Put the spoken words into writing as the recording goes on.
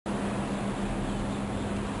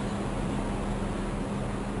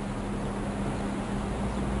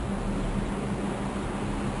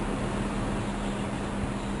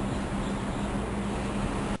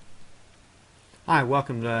Hi,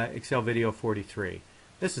 welcome to Excel video 43.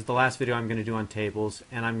 This is the last video I'm going to do on tables,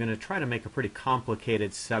 and I'm going to try to make a pretty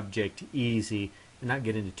complicated subject easy and not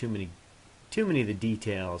get into too many of the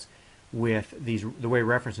details with the way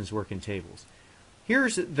references work in tables.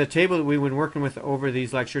 Here's the table that we've been working with over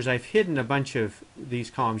these lectures. I've hidden a bunch of these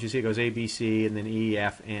columns. You see it goes A, B, C, and then E,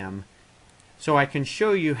 F, M. So I can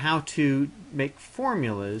show you how to make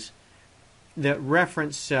formulas that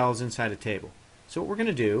reference cells inside a table. So what we're going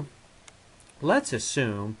to do, let's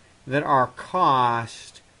assume that our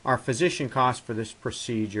cost, our physician cost for this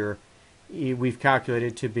procedure, we've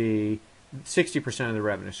calculated to be 60% of the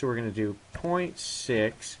revenue. So we're going to do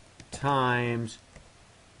 0.6 times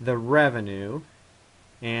the revenue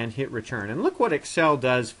and hit return. And look what Excel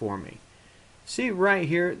does for me. See right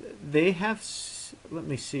here, they have, let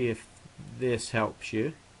me see if this helps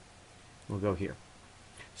you. We'll go here.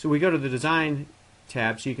 So we go to the design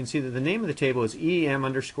tab, so you can see that the name of the table is EM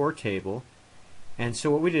underscore table. And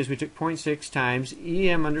so what we did is we took 0.6 times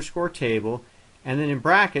EM underscore table, and then in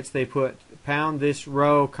brackets they put pound this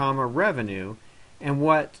row comma revenue. And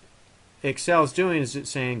what Excel's doing is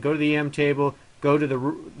it's saying go to the EM table, go to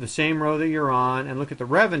the same row that you're on, and look at the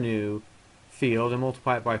revenue field and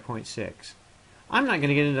multiply it by 0.6. I'm not going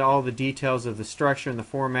to get into all the details of the structure and the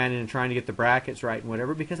formatting and trying to get the brackets right and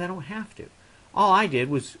whatever, because I don't have to. All I did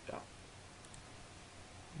was,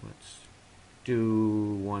 let's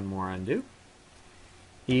do one more undo,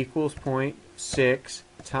 equals 0.6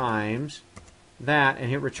 times that, and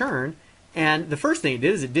hit return. And the first thing it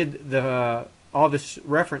did is it did all this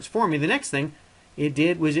reference for me. The next thing it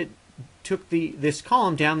did was it took this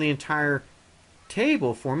column down the entire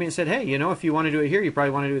table for me and said, hey, you know, if you want to do it here, you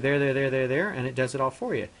probably want to do it there, and it does it all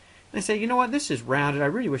for you. And I say, you know what, this is rounded. I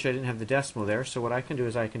really wish I didn't have the decimal there. So what I can do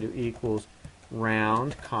is I can do equals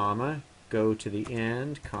round, comma, go to the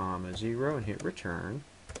end, comma, 0, and hit return.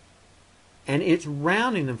 And it's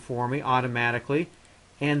rounding them for me automatically,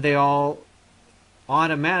 and they all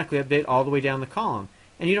automatically update all the way down the column.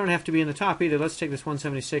 And you don't have to be in the top either. Let's take this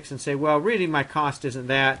 176 and say, well, really my cost isn't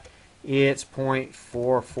that, it's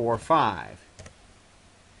 0.445.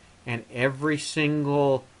 And every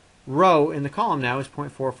single row in the column now is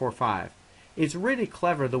 0.445. It's really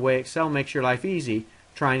clever the way Excel makes your life easy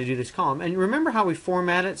trying to do this column. And remember how we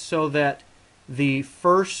format it so that the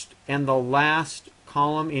first and the last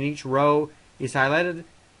column in each row is highlighted?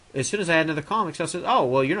 As soon as I add another column, Excel says, oh,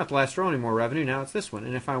 well, you're not the last row anymore, revenue, now it's this one.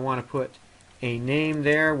 And if I want to put a name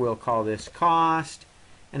there, we'll call this cost,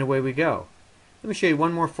 and away we go. Let me show you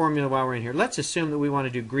one more formula while we're in here. Let's assume that we want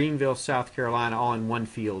to do Greenville, South Carolina, all in one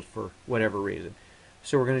field for whatever reason.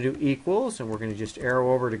 So we're going to do equals, and we're going to just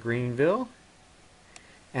arrow over to Greenville.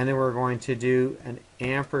 And then we're going to do an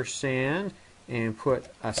ampersand and put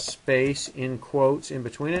a space in quotes in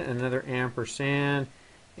between it, another ampersand,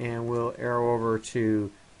 and we'll arrow over to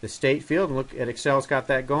the state field. And look at Excel's got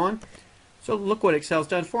that going. So look what Excel's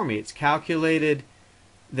done for me. It's calculated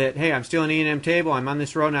that, hey, I'm still in E&M table, I'm on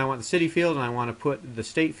this row, now I want the city field, and I want to put the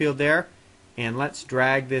state field there. And let's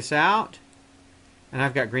drag this out. And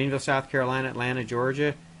I've got Greenville, South Carolina, Atlanta,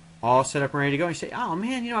 Georgia, all set up and ready to go. And you say, oh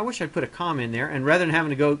man, you know, I wish I'd put a comma in there. And rather than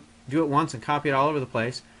having to go do it once and copy it all over the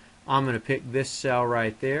place, I'm going to pick this cell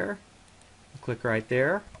right there, click right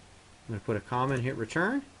there. I'm going to put a comma and hit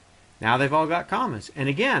return. Now they've all got commas. And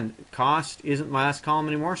again, cost isn't my last column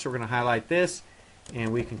anymore, so we're going to highlight this,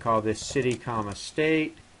 and we can call this city, comma,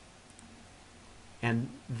 state. And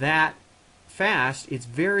that fast, it's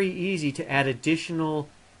very easy to add additional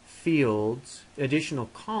fields, additional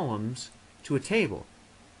columns to a table.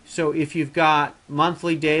 So if you've got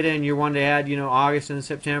monthly data and you want to add, you know, August and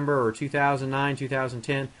September, or 2009,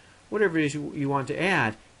 2010, whatever it is you want to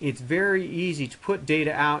add, it's very easy to put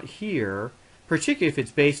data out here, particularly if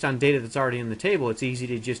it's based on data that's already in the table. It's easy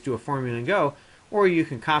to just do a formula and go, or you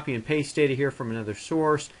can copy and paste data here from another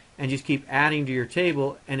source and just keep adding to your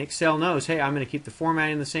table, and Excel knows, hey, I'm going to keep the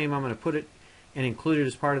formatting the same, I'm going to put it and include it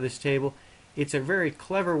as part of this table. It's a very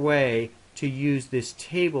clever way to use this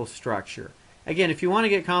table structure. Again, if you want to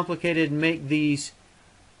get complicated and make these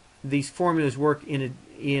formulas work in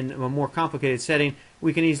a more complicated setting,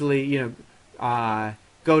 we can easily, you know,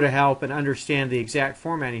 go to help and understand the exact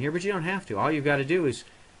formatting here, but you don't have to. All you've got to do is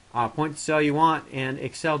point the cell you want, and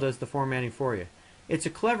Excel does the formatting for you. It's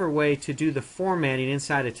a clever way to do the formatting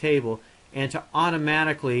inside a table and to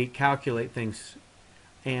automatically calculate things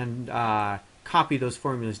and copy those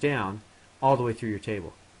formulas down all the way through your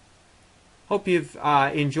table. Hope you've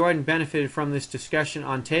enjoyed and benefited from this discussion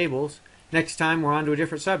on tables. Next time we're on to a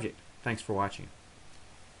different subject. Thanks for watching.